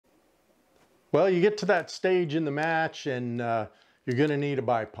Well, you get to that stage in the match and you're going to need a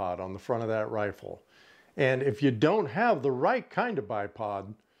bipod on the front of that rifle. And if you don't have the right kind of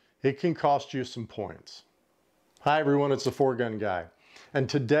bipod, it can cost you some points. Hi everyone, it's the 4-Gun Guy. And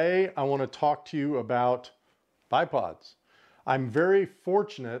today I want to talk to you about bipods. I'm very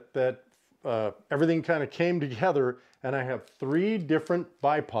fortunate that everything kind of came together and I have 3 different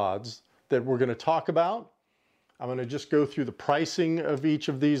bipods that we're going to talk about. I'm going to just go through the pricing of each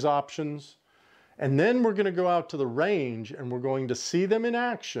of these options. And then we're going to go out to the range and we're going to see them in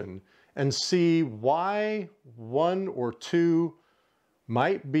action and see why 1 or 2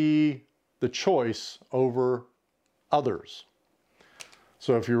 might be the choice over others.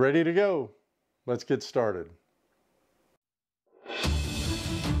 So if you're ready to go, let's get started.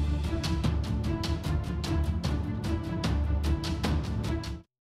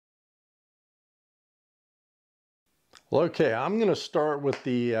 Well, okay, I'm going to start with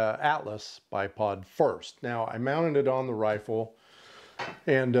the Atlas bipod first. Now, I mounted it on the rifle,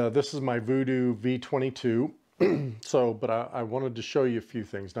 and this is my Voodoo V22. But I wanted to show you a few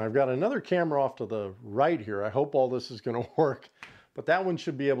things. Now, I've got another camera off to the right here. I hope all this is going to work, but that one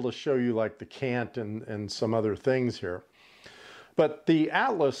should be able to show you like the cant and some other things here. But the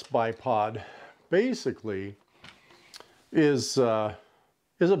Atlas bipod basically is a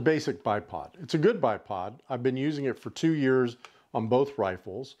basic bipod. It's a good bipod. I've been using it for 2 years on both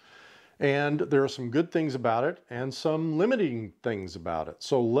rifles, and there are some good things about it and some limiting things about it.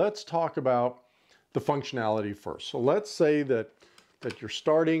 So let's talk about the functionality first. So let's say that you're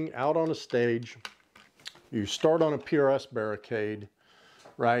starting out on a stage, you start on a PRS barricade,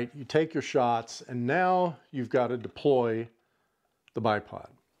 right? You take your shots, and now you've got to deploy the bipod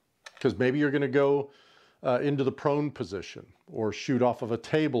because maybe you're going to go into the prone position or shoot off of a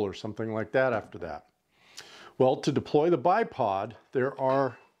table or something like that after that. Well, to deploy the bipod, there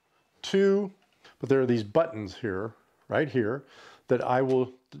are these buttons here, right here, that I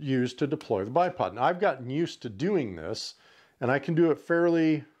will use to deploy the bipod. Now, I've gotten used to doing this, and I can do it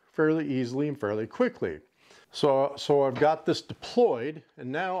fairly easily and fairly quickly. So I've got this deployed, and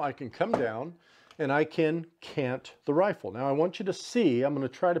now I can come down and I can cant the rifle. Now I want you to see, I'm going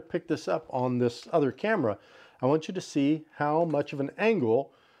to try to pick this up on this other camera. I want you to see how much of an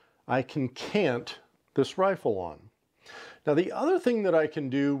angle I can cant this rifle on. Now the other thing that I can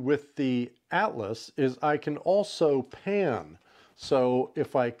do with the Atlas is I can also pan. So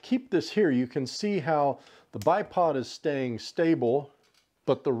if I keep this here, you can see how the bipod is staying stable,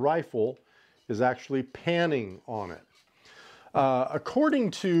 but the rifle is actually panning on it.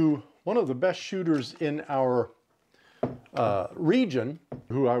 According to one of the best shooters in our region,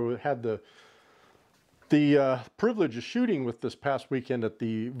 who I had the privilege of shooting with this past weekend at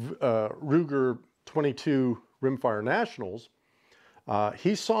the Ruger 22 Rimfire Nationals,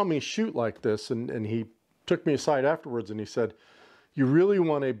 he saw me shoot like this, and he took me aside afterwards and he said, "You really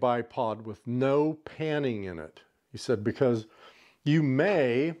want a bipod with no panning in it." He said, because you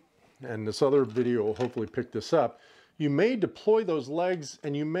may, and this other video will hopefully pick this up, you may deploy those legs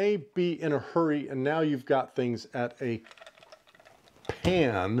and you may be in a hurry and now you've got things at a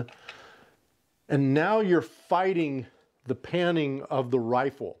pan and now you're fighting the panning of the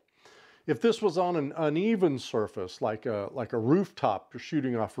rifle. If this was on an uneven surface, like a rooftop, you're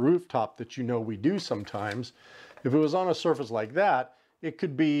shooting off a rooftop that you know we do sometimes, if it was on a surface like that, it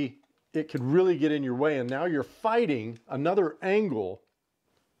could really get in your way, and now you're fighting another angle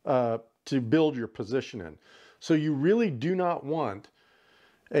to build your position in. So you really do not want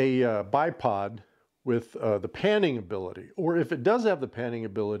a bipod with the panning ability, or if it does have the panning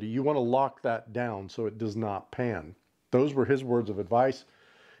ability, you want to lock that down so it does not pan. Those were his words of advice.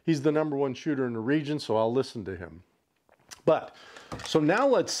 He's the #1 shooter in the region, so I'll listen to him. But, so now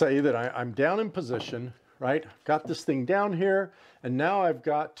let's say that I'm down in position, right? Got this thing down here, and now I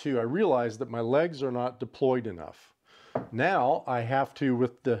realize that my legs are not deployed enough. Now I have to,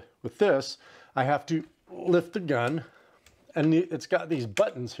 with this, I have to lift the gun, and it's got these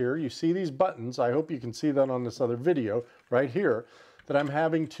buttons here. You see these buttons, I hope you can see that on this other video right here, that I'm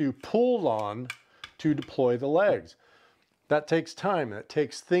having to pull on to deploy the legs. That takes time, it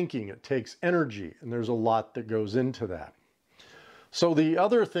takes thinking, it takes energy, and there's a lot that goes into that. So the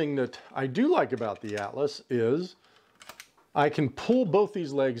other thing that I do like about the Atlas is I can pull both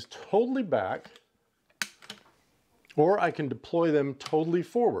these legs totally back, or I can deploy them totally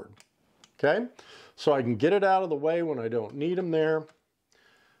forward, okay? So I can get it out of the way when I don't need them there.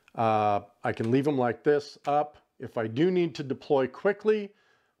 I can leave them like this, up. If I do need to deploy quickly,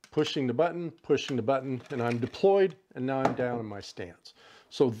 pushing the button, and I'm deployed, and now I'm down in my stance.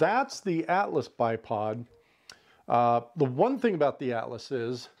 So that's the Atlas bipod. The one thing about the Atlas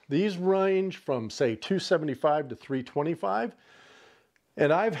is These range from say $275 to $325.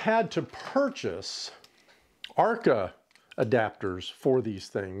 And I've had to purchase ARCA adapters for these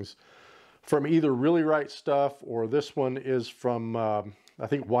things from either Really Right Stuff, or this one is from, I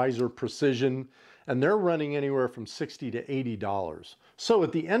think, Wiser Precision, and they're running anywhere from $60 to $80. So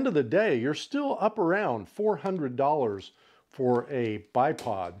at the end of the day, you're still up around $400 for a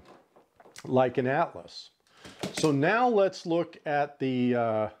bipod like an Atlas. So now let's look at the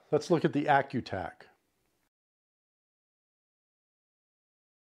Accu-Tac.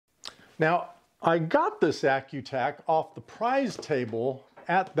 Now, I got this Accu-Tac off the prize table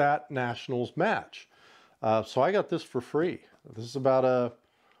at that Nationals match. So I got this for free. This is about a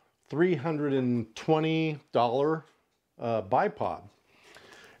 $320 bipod.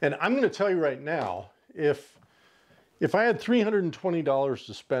 And I'm going to tell you right now, if I had $320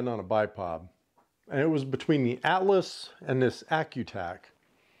 to spend on a bipod, and it was between the Atlas and this Accu-Tac,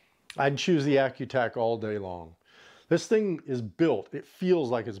 I'd choose the Accu-Tac all day long. This thing is built, it feels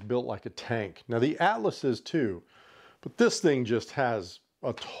like it's built like a tank. Now the Atlas is too, but this thing just has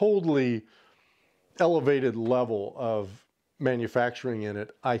a totally elevated level of manufacturing in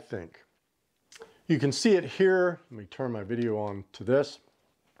it, I think. You can see it here. Let me turn my video on to this.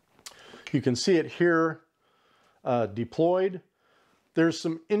 You can see it here deployed. There's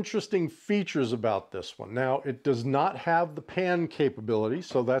some interesting features about this one. Now, it does not have the pan capability,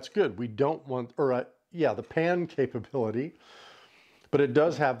 so that's good. We don't want, or yeah, the pan capability, but it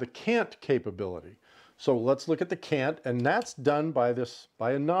does have the cant capability. So let's look at the cant, and that's done by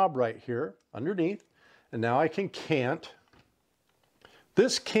a knob right here underneath. And now I can cant.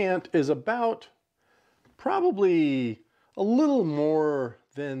 This cant is about probably a little more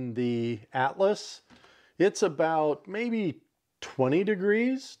than the Atlas. It's about maybe 20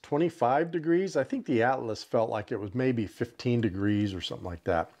 degrees, 25 degrees. I think the Atlas felt like it was maybe 15 degrees or something like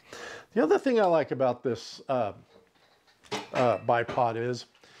that. The other thing I like about this bipod is,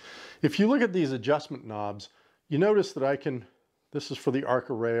 if you look at these adjustment knobs, you notice that this is for the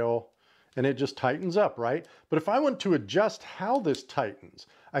ARCA rail, and it just tightens up, right? But if I want to adjust how this tightens,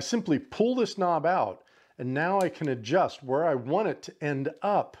 I simply pull this knob out, and now I can adjust where I want it to end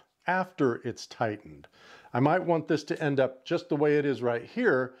up after it's tightened. I might want this to end up just the way it is right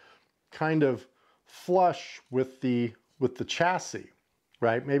here, kind of flush with the chassis,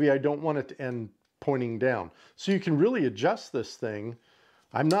 right? Maybe I don't want it to end pointing down. So you can really adjust this thing.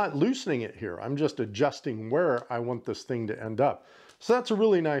 I'm not loosening it here. I'm just adjusting where I want this thing to end up. So that's a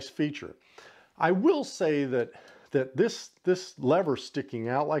really nice feature. I will say that this lever sticking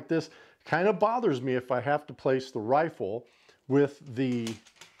out like this kind of bothers me if I have to place the rifle with the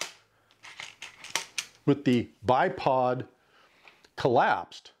bipod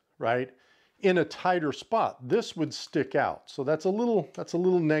collapsed, right, in a tighter spot. This would stick out. So that's a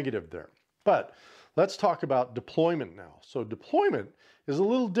little negative there. But let's talk about deployment now. So deployment is a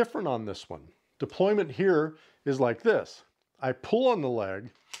little different on this one. Deployment here is like this. I pull on the leg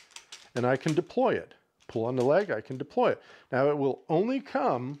and I can deploy it. Pull on the leg, I can deploy it. Now it will only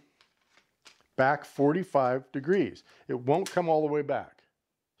come back 45 degrees. It won't come all the way back,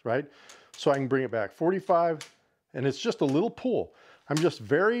 right? So I can bring it back 45, and it's just a little pull. I'm just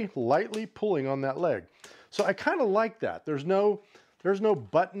very lightly pulling on that leg. So I kind of like that. There's no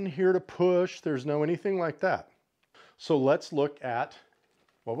button here to push. There's no anything like that. So let's look at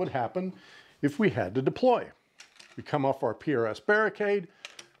what would happen if we had to deploy. We come off our PRS barricade,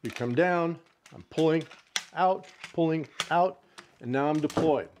 we come down, I'm pulling out, and now I'm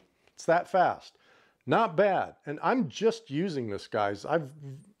deployed. It's that fast. Not bad. And I'm just using this, guys. I've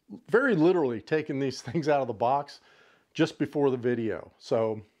very literally taken these things out of the box just before the video.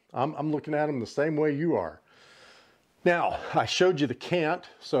 So I'm looking at them the same way you are. Now, I showed you the cant.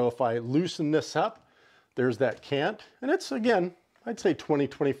 So if I loosen this up, there's that cant. And it's, again, I'd say 20,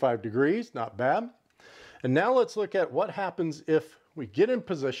 25 degrees, not bad. And now let's look at what happens if we get in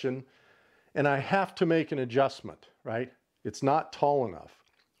position and I have to make an adjustment, right? It's not tall enough.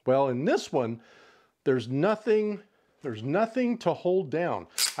 Well, in this one, there's nothing to hold down.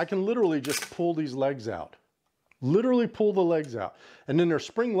 I can literally just pull these legs out. Literally pull the legs out. And then they're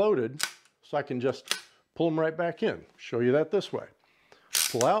spring loaded, so I can just pull them right back in. Show you that this way.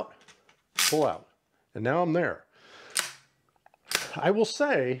 Pull out, and now I'm there. I will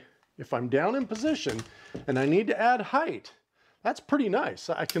say, if I'm down in position and I need to add height, that's pretty nice.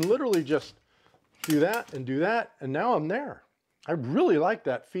 I can literally just do that, and now I'm there. I really like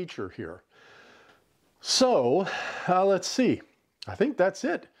that feature here. So let's see. I think that's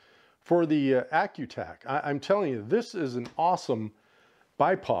it for the Accu-Tac. I'm telling you, this is an awesome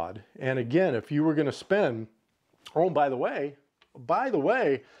bipod. And again, if you were going to spend, oh, by the way, by the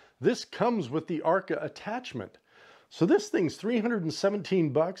way, this comes with the ARCA attachment. So this thing's 317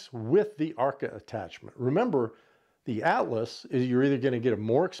 bucks with the ARCA attachment. Remember, the Atlas is you're either going to get a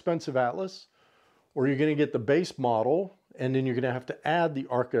more expensive Atlas or you're going to get the base model, and then you're going to have to add the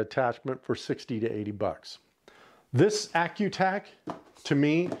ARCA attachment for 60 to 80 bucks. This Accu-Tac, to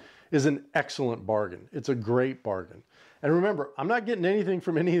me, is an excellent bargain. It's a great bargain. And remember, I'm not getting anything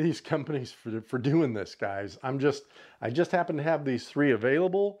from any of these companies for doing this, guys. I just happen to have these three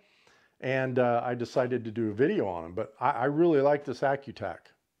available, and I decided to do a video on them. But I really like this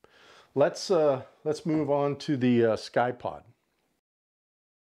Accu-Tac. Let's move on to the CKYE-POD.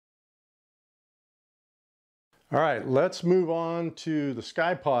 All right, let's move on to the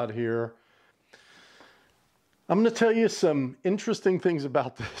CKYE-POD here. I'm going to tell you some interesting things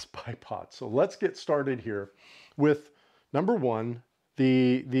about this bipod. So let's get started here with number one,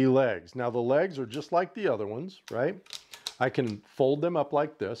 the legs. Now the legs are just like the other ones, right? I can fold them up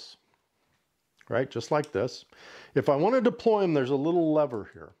like this, right? Just like this. If I want to deploy them, there's a little lever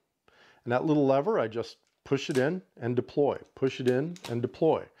here. And that little lever, I just push it in and deploy, push it in and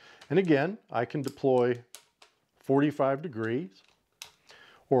deploy. And again, I can deploy 45 degrees,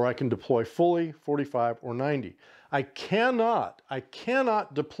 or I can deploy fully 45 or 90. I cannot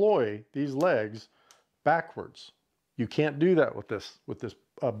deploy these legs backwards. You can't do that with this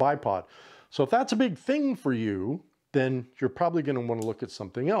bipod. So if that's a big thing for you, then you're probably going to want to look at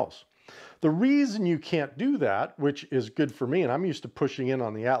something else. The reason you can't do that, which is good for me, and I'm used to pushing in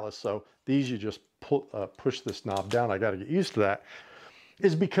on the Atlas, so these you just push this knob down, I got to get used to that,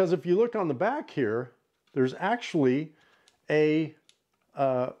 is because if you look on the back here, there's actually a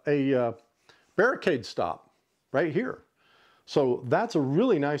barricade stop right here. So that's a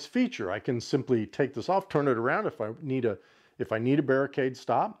really nice feature. I can simply take this off, turn it around if I need a barricade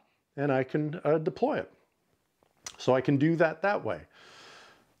stop, and I can deploy it. So I can do that way.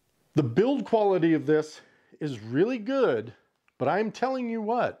 The build quality of this is really good, but I'm telling you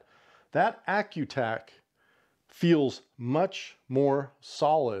what, that Accu-Tac feels much more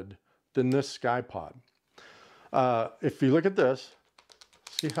solid than this CKYE-POD. If you look at this,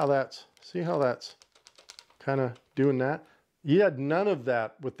 see how that's kind of doing that? You had none of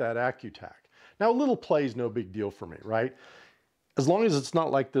that with that Accu-Tac. Now a little play is no big deal for me, right? As long as it's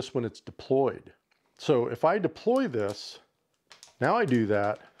not like this when it's deployed. So if I deploy this, now I do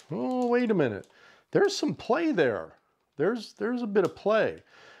that, oh, wait a minute. There's some play there. There's a bit of play.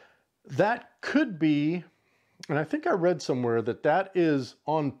 That could be, and I think I read somewhere that is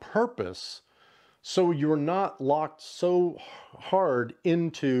on purpose, so you're not locked so hard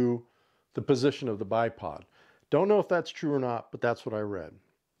into the position of the bipod. Don't know if that's true or not, but that's what I read.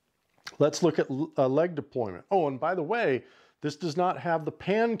 Let's look at leg deployment. Oh, and by the way, this does not have the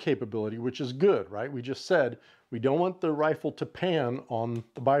pan capability, which is good, right? We just said we don't want the rifle to pan on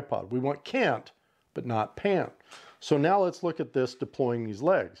the bipod. We want cant, but not pan. So now let's look at this deploying these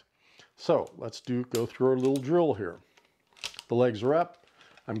legs. So let's go through our little drill here. The legs are up.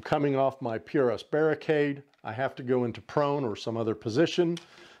 I'm coming off my PRS barricade. I have to go into prone or some other position.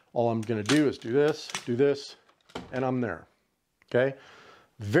 All I'm going to do is do this, and I'm there. Okay?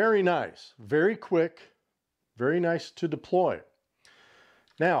 Very nice, very quick, very nice to deploy.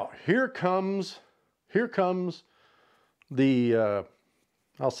 Now, here comes the,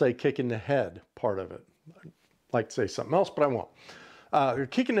 I'll say kick in the head part of it. I'd like to say something else, but I won't. The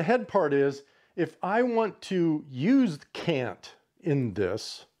kick in the head part is, if I want to use cant in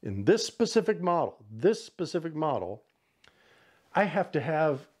this specific model, I have to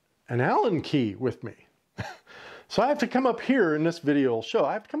have an Allen key with me. So I have to come up here, in this video will show,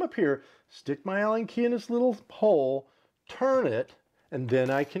 I have to come up here, stick my Allen key in this little hole, turn it, and then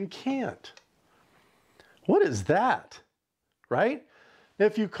I can cant. What is that, right? Now,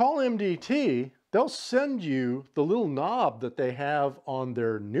 if you call MDT, they'll send you the little knob that they have on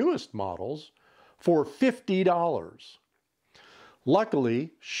their newest models for $50.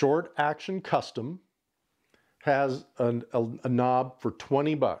 Luckily, Short Action Custom has a knob for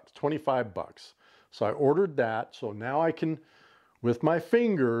 20 bucks, 25 bucks. So I ordered that. So now I can, with my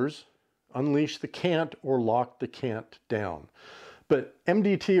fingers, unleash the cant or lock the cant down. But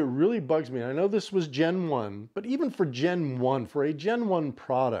MDT, it really bugs me. I know this was Gen 1, but even for Gen 1, for a Gen 1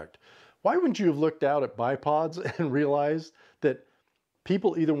 product, why wouldn't you have looked out at bipods and realized that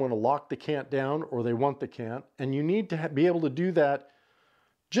people either want to lock the cant down or they want the cant, and you need to be able to do that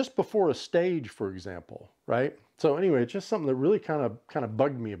just before a stage, for example, right? So anyway, it's just something that really kind of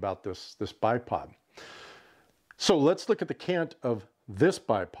bugged me about this bipod. So let's look at the cant of this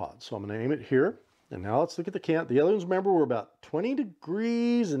bipod. So I'm going to aim it here, and now let's look at the cant. The other ones, remember, were about 20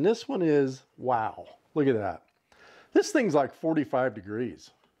 degrees, and this one is, wow, look at that. This thing's like 45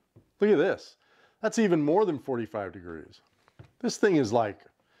 degrees. Look at this. That's even more than 45 degrees. This thing is like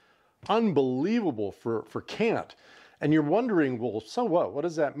unbelievable for cant. And you're wondering, well, so what? What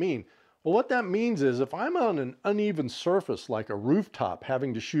does that mean? Well, what that means is if I'm on an uneven surface like a rooftop,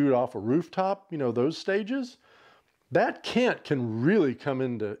 having to shoot off a rooftop, you know, those stages, that cant can really come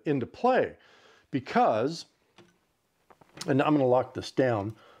into play because, and I'm going to lock this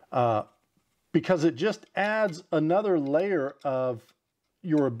down, because it just adds another layer of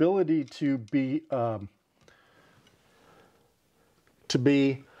your ability to be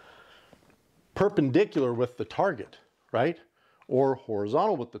perpendicular with the target, right? Or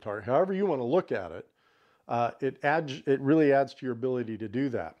horizontal with the target, however you want to look at it. It really adds to your ability to do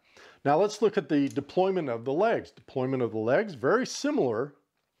that. Now let's look at the deployment of the legs. Deployment of the legs, very similar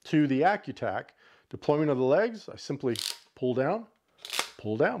to the Accu-Tac. Deployment of the legs, I simply pull down,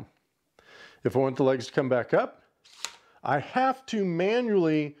 pull down. If I want the legs to come back up, I have to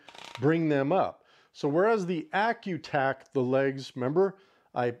manually bring them up. So whereas the Accu-Tac, the legs, remember,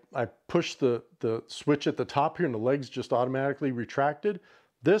 I push the switch at the top here and the legs just automatically retracted.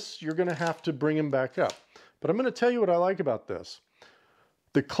 This, you're gonna have to bring them back up. But I'm gonna tell you what I like about this.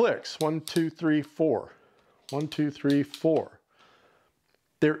 The clicks, 1, 2, 3, 4. 1, 2, 3, 4.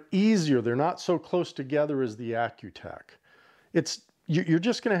 They're easier, they're not so close together as the Accu-Tac. You're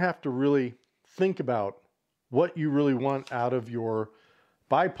just gonna have to really think about what you really want out of your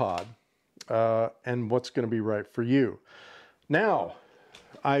bipod and what's gonna be right for you. Now,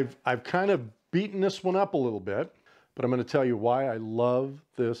 I've kind of beaten this one up a little bit, but I'm going to tell you why I love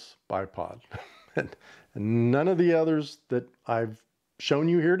this bipod. and none of the others that I've shown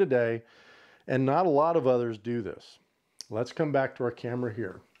you here today, and not a lot of others do this. Let's come back to our camera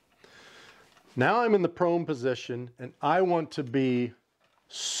here. Now I'm in the prone position and I want to be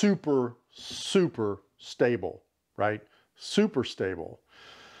super, super stable, right? Super stable.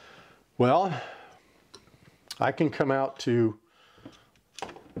 Well, I can come out to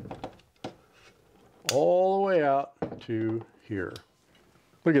all the way out to here.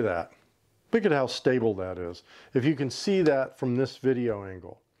 Look at that. Look at how stable that is. If you can see that from this video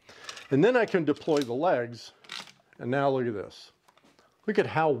angle. And then I can deploy the legs, and now look at this. Look at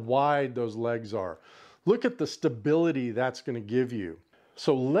how wide those legs are. Look at the stability that's going to give you.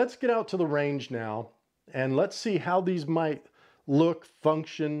 So let's get out to the range now, and let's see how these might look,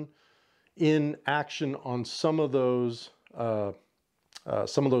 function in action on some of those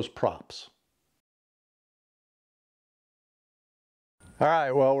props. All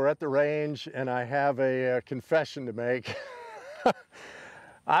right, well, we're at the range and I have a confession to make.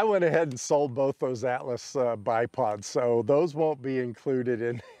 I went ahead and sold both those Atlas bipods, so those won't be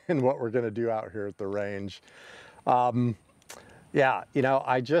included in what we're gonna do out here at the range. Yeah, you know,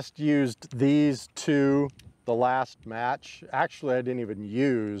 I just used these two the last match. Actually, I didn't even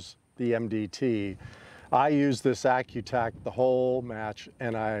use the MDT. I used this Accu-Tac the whole match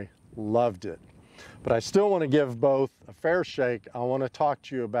and I loved it. But I still want to give both a fair shake. I want to talk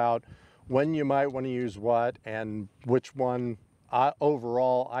to you about when you might want to use what and which one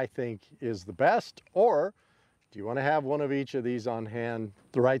overall I think is the best, or do you want to have one of each of these on hand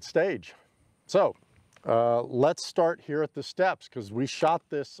the right stage? So let's start here at the steps, because we shot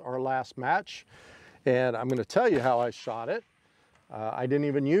this our last match and I'm going to tell you how I shot it. I didn't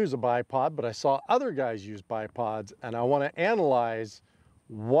even use a bipod, but I saw other guys use bipods, and I want to analyze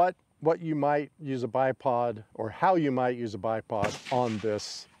what you might use a bipod, or how you might use a bipod on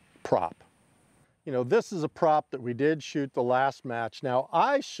this prop. You know, this is a prop that we did shoot the last match. Now,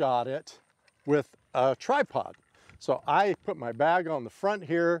 I shot it with a tripod. So I put my bag on the front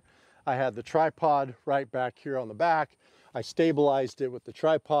here. I had the tripod right back here on the back. I stabilized it with the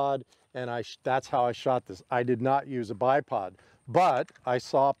tripod, and that's how I shot this. I did not use a bipod, but I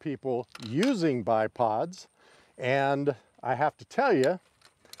saw people using bipods, and I have to tell you,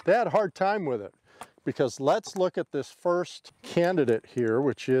 they had a hard time with it, because let's look at this first candidate here,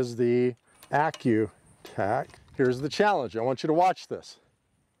 which is the Accu-Tac. Here's the challenge. I want you to watch this.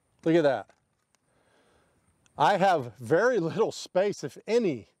 Look at that. I have very little space, if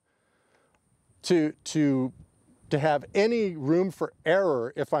any, to have any room for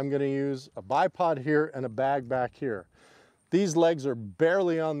error if I'm going to use a bipod here and a bag back here. These legs are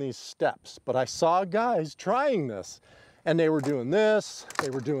barely on these steps, but I saw guys trying this. And they were doing this,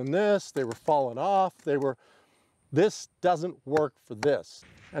 they were doing this, they were falling off, this doesn't work for this.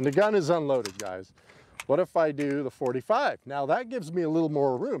 And the gun is unloaded, guys. What if I do the 45? Now that gives me a little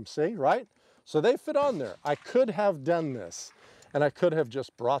more room, see, right? So they fit on there. I could have done this, and I could have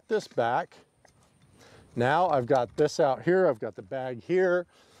just brought this back. Now I've got this out here, I've got the bag here.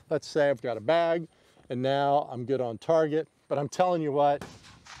 Let's say I've got a bag, and now I'm good on target. But I'm telling you what,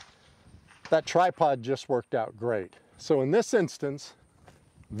 that tripod just worked out great. So in this instance,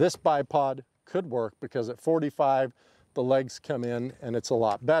 this bipod could work because at 45, the legs come in and it's a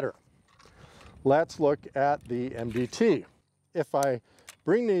lot better. Let's look at the MDT. If I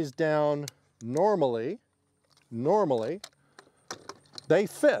bring these down normally, they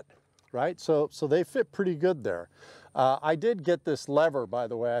fit, right? So they fit pretty good there. I did get this lever, by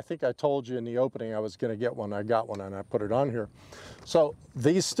the way. I think I told you in the opening I was gonna get one. I got one and I put it on here. So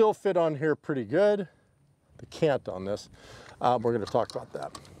these still fit on here pretty good. They can't on this. We're gonna talk about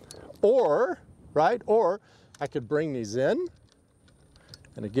that. Or, right, or I could bring these in.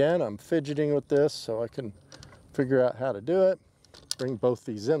 And again, I'm fidgeting with this so I can figure out how to do it. Bring both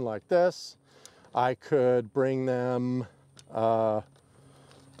these in like this. I could bring them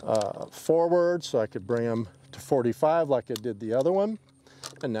forward, so I could bring them to 45 like I did the other one.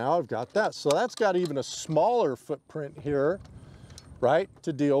 And now I've got that. So that's got even a smaller footprint here, right,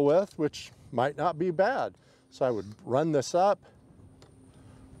 to deal with, which might not be bad. So I would run this up,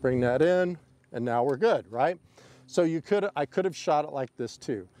 bring that in, and now we're good, right? So I could have shot it like this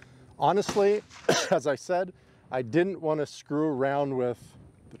too. Honestly, as I said, I didn't want to screw around with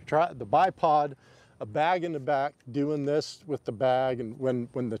the bipod, a bag in the back, doing this with the bag, and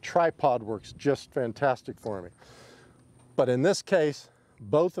when the tripod works just fantastic for me. But in this case,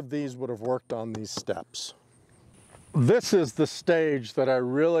 both of these would have worked on these steps. This is the stage that I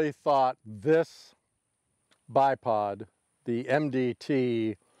really thought this bipod, the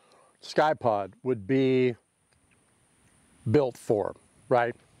MDT SkyPod, would be built for,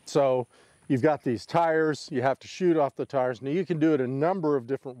 right? So you've got these tires, you have to shoot off the tires. Now you can do it a number of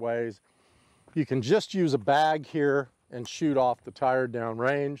different ways. You can just use a bag here and shoot off the tire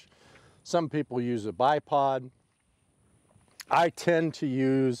downrange. Some people use a bipod. I tend to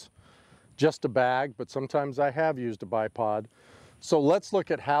use just a bag, but sometimes I have used a bipod. So let's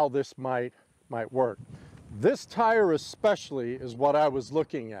look at how this might work. This tire especially is what I was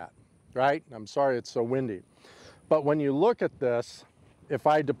looking at, right? I'm sorry it's so windy. But when you look at this, if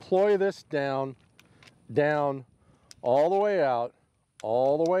I deploy this down, all the way out,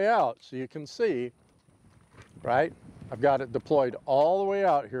 so you can see, right? I've got it deployed all the way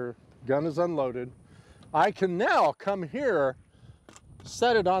out here. Gun is unloaded. I can now come here,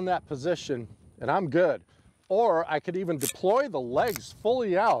 set it on that position, and I'm good. Or I could even deploy the legs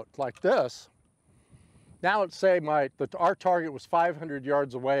fully out like this. Now let's say our target was 500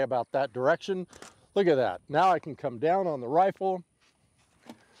 yards away, about that direction. Look at that. Now I can come down on the rifle,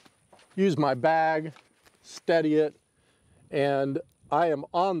 use my bag, steady it, and I am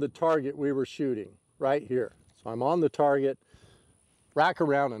on the target we were shooting right here. So I'm on the target, rack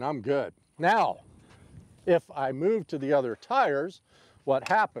around, and I'm good. Now, if I move to the other tires, what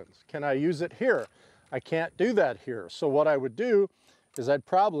happens? Can I use it here? I can't do that here. So what I would do is I'd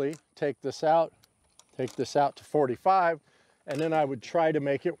probably take this out to 45, and then I would try to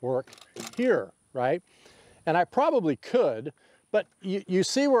make it work here, right? And I probably could, but you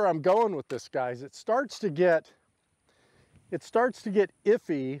see where I'm going with this, guys. It starts to get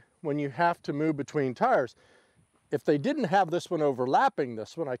iffy when you have to move between tires. If they didn't have this one overlapping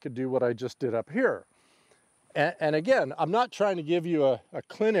this one, I could do what I just did up here. And again, I'm not trying to give you a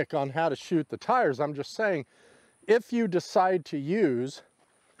clinic on how to shoot the tires. I'm just saying, if you decide to use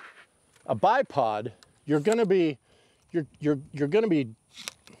a bipod, you're gonna be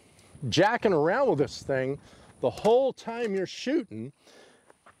jacking around with this thing the whole time you're shooting.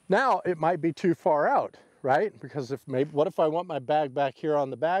 Now it might be too far out, right? Because what if I want my bag back here on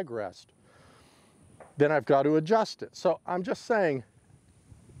the bag rest? Then I've got to adjust it. So I'm just saying,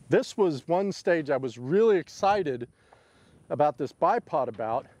 this was one stage I was really excited about this bipod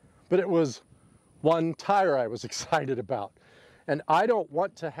about, but it was one tire I was excited about. And I don't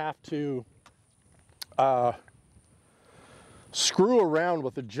want to have to screw around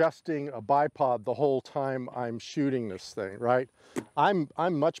with adjusting a bipod the whole time I'm shooting this thing, right? I'm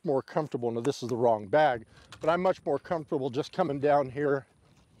much more comfortable, now this is the wrong bag, but I'm much more comfortable just coming down here,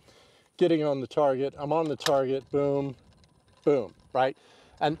 getting on the target. I'm on the target, boom, boom, right?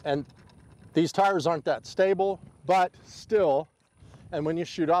 And these tires aren't that stable, but still, and when you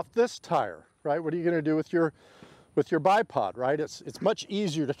shoot off this tire, right, what are you gonna do with your bipod, right? It's much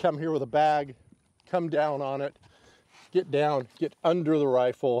easier to come here with a bag, come down on it, get down, get under the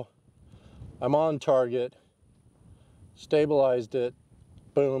rifle. I'm on target, stabilized it,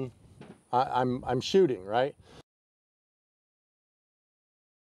 boom, I'm shooting, right?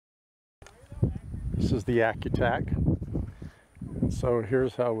 This is the Accu-Tac. So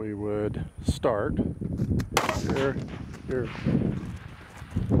here's how we would start. Here,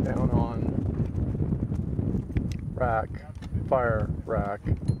 down on rack, fire, rack,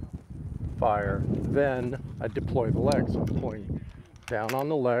 fire. Then I deploy the legs. I'm deploying down on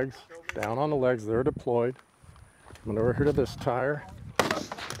the legs, they're deployed. Coming over here to this tire,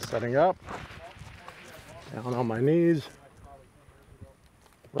 setting up, down on my knees,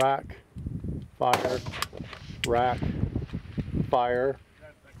 rack, fire, rack, fire.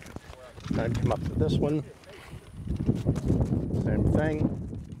 Then come up to this one, same thing.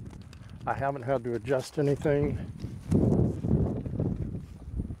 I haven't had to adjust anything.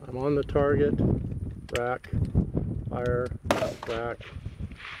 I'm on the target, rack, fire, rack,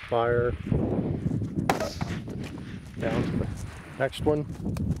 fire. Down to the next one.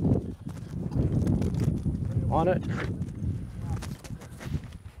 On it.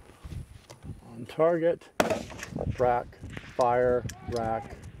 On target, rack, fire,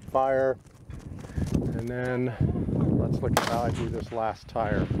 rack, fire. And then let's look at how I do this last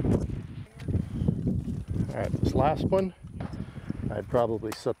tire. All right, this last one, I'd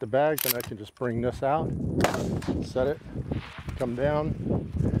probably set the bag, and I can just bring this out, set it, come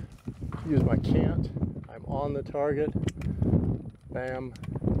down, use my cant. I'm on the target, bam,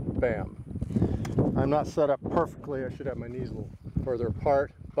 bam. I'm not set up perfectly. I should have my knees a little further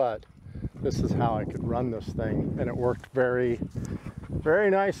apart, but this is how I could run this thing, and it worked very, very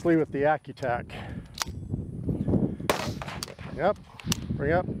nicely with the Accu-Tac. Yep,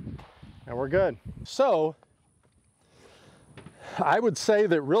 bring up, and we're good. So I would say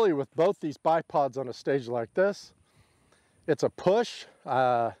that really with both these bipods on a stage like this, it's a push.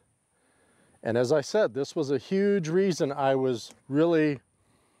 And as I said, this was a huge reason I was really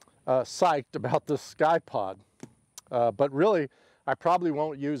psyched about this CKYE-POD. But really, I probably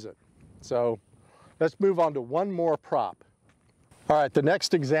won't use it. So let's move on to one more prop. All right, the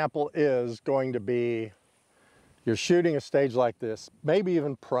next example is going to be, you're shooting a stage like this, maybe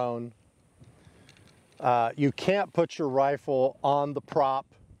even prone. You can't put your rifle on the prop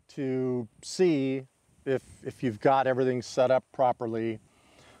to see if you've got everything set up properly,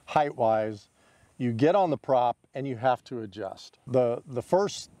 height-wise. You get on the prop and you have to adjust. The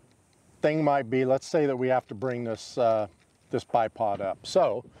first thing might be, let's say that we have to bring this, this bipod up.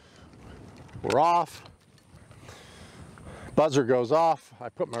 So we're off, buzzer goes off, I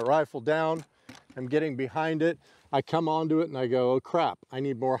put my rifle down, I'm getting behind it, I come onto it and I go, oh crap, I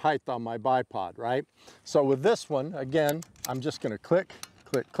need more height on my bipod, right? So with this one, again, I'm just gonna click,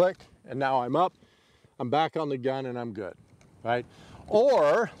 click, click, and now I'm up, I'm back on the gun and I'm good, right?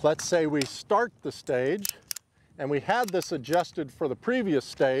 Or let's say we start the stage and we had this adjusted for the previous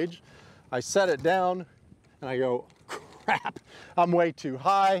stage. I set it down and I go, crap, I'm way too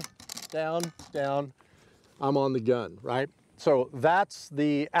high, down, down, I'm on the gun, right? So that's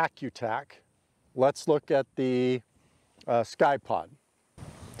the Accu-Tac. Let's look at the CKYE-POD.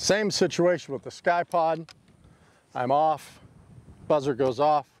 Same situation with the CKYE-POD. I'm off, buzzer goes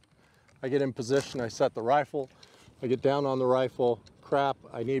off, I get in position, I set the rifle, I get down on the rifle, crap,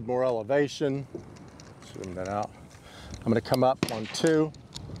 I need more elevation. Zoom that out. I'm gonna come up 1, 2,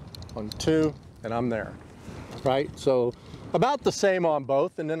 1, 2, and I'm there, right? So about the same on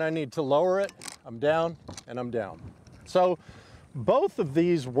both, and then I need to lower it. I'm down and I'm down. So both of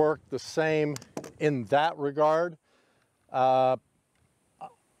these work the same in that regard. I'm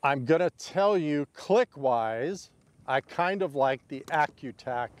gonna tell you, click-wise, I kind of like the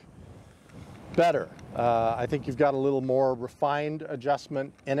Accu-Tac better. I think you've got a little more refined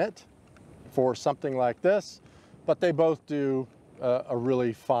adjustment in it for something like this, but they both do a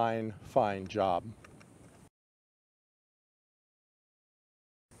really fine job.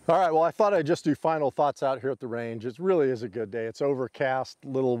 All right, well, I thought I'd just do final thoughts out here at the range. It really is a good day. It's overcast, a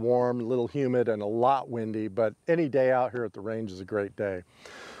little warm, a little humid, and a lot windy, but any day out here at the range is a great day.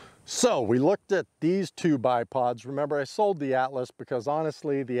 So we looked at these two bipods. Remember, I sold the Atlas because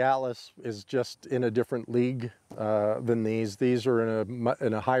honestly, the Atlas is just in a different league than these. These are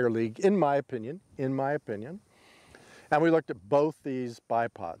in a higher league, in my opinion. And we looked at both these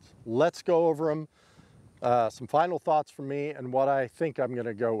bipods. Let's go over them. Some final thoughts from me and what I think I'm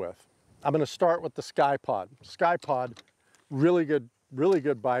gonna go with. I'm gonna start with the CKYE-POD. CKYE-POD, really good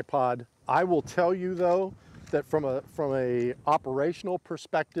bipod. I will tell you though, that from a operational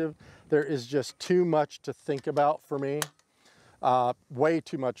perspective, there is just too much to think about for me. Way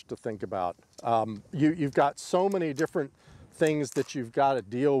too much to think about. You've got so many different things that you've got to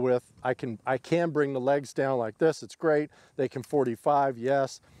deal with. I can bring the legs down like this, it's great. They can 45,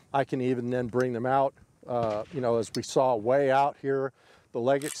 yes. I can even then bring them out, you know, as we saw way out here, the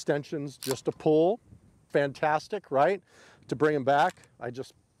leg extensions, just a pull, fantastic, right? To bring them back, I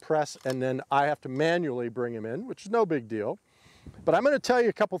just press and then I have to manually bring them in, which is no big deal. But I'm going to tell you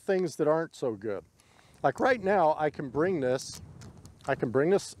a couple things that aren't so good. Like right now, I can bring this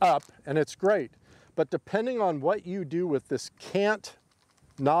up and it's great. But depending on what you do with this cant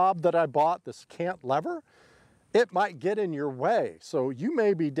knob that I bought, this cant lever, it might get in your way. So you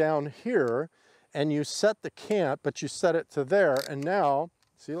may be down here and you set the cant, but you set it to there, and now,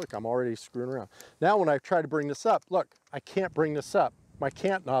 see, look, I'm already screwing around. Now when I try to bring this up, look, I can't bring this up. My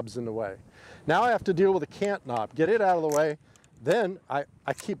cant knob's in the way. Now I have to deal with a cant knob, get it out of the way. Then I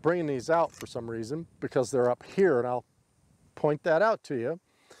keep bringing these out for some reason because they're up here, and I'll point that out to you.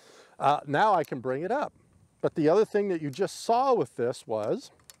 Now I can bring it up. But the other thing that you just saw with this was,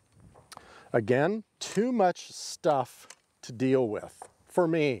 again, too much stuff to deal with for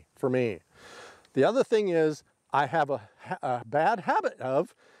me. The other thing is I have a bad habit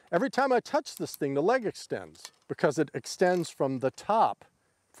of every time I touch this thing, the leg extends because it extends from the top,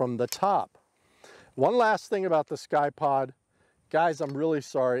 One last thing about the CKY-POD. Guys, I'm really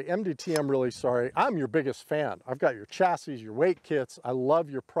sorry. MDT, I'm really sorry. I'm your biggest fan. I've got your chassis, your weight kits. I love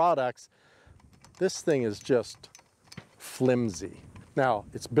your products. This thing is just flimsy. Now,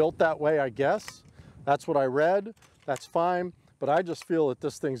 it's built that way, I guess. That's what I read. That's fine. But I just feel that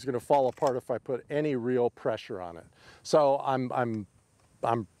this thing's going to fall apart if I put any real pressure on it. So I'm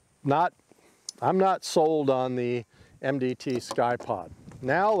not sold on the MDT CKY-POD.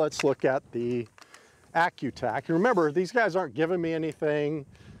 Now let's look at the Accu-Tac. Remember, these guys aren't giving me anything.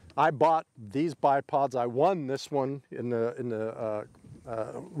 I bought these bipods. I won this one in the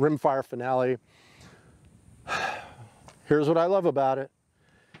rimfire finale. Here's what I love about it.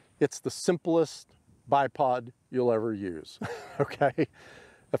 It's the simplest bipod you'll ever use, okay?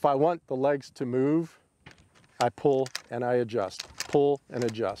 If I want the legs to move, I pull and I adjust, pull and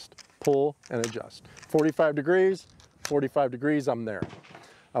adjust, pull and adjust. 45 degrees, I'm there.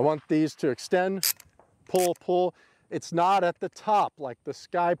 I want these to extend, pull. It's not at the top like the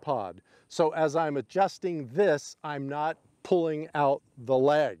CKY-POD. So as I'm adjusting this, I'm not pulling out the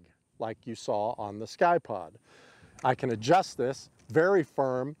leg like you saw on the CKY-POD. I can adjust this, very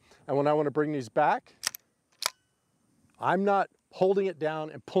firm, and when I want to bring these back, I'm not holding it down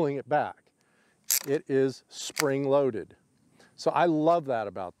and pulling it back. It is spring loaded. So I love that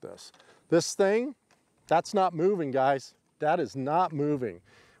about this. This thing, that's not moving, guys. That is not moving.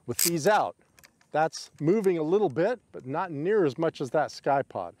 With these out, that's moving a little bit, but not near as much as that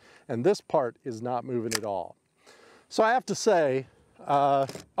CKY-POD. And this part is not moving at all. So I have to say,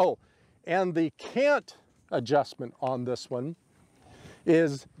 oh, and the cant adjustment on this one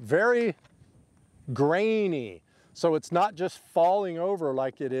is very grainy. So it's not just falling over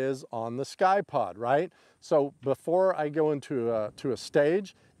like it is on the CKY-POD, right? So before I go into a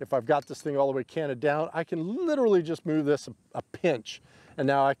stage, if I've got this thing all the way canted down, I can literally just move this a pinch, and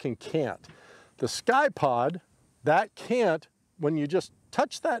now I can cant. The CKY-POD, that cant, when you just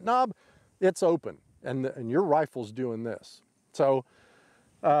touch that knob, it's open, and your rifle's doing this. So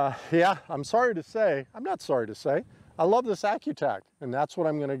yeah, I'm sorry to say, I'm not sorry to say, I love this Accu-Tac, and that's what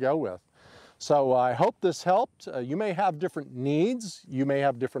I'm gonna go with. So I hope this helped. You may have different needs, you may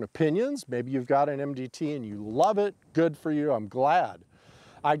have different opinions, maybe you've got an MDT and you love it, good for you, I'm glad.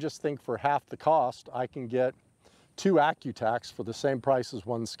 I just think for half the cost, I can get 2 Accu-Tacs for the same price as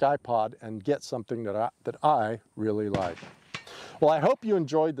one CKY-POD and get something that I really like. Well, I hope you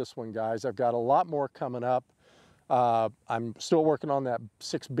enjoyed this one, guys. I've got a lot more coming up. I'm still working on that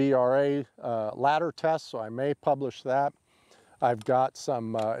 6BRA ladder test, so I may publish that. I've got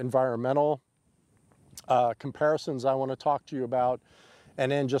some environmental comparisons I want to talk to you about,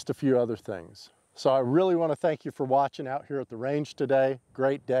 and then just a few other things. So I really want to thank you for watching out here at the range today.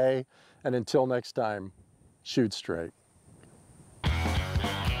 Great day, and until next time, shoot straight.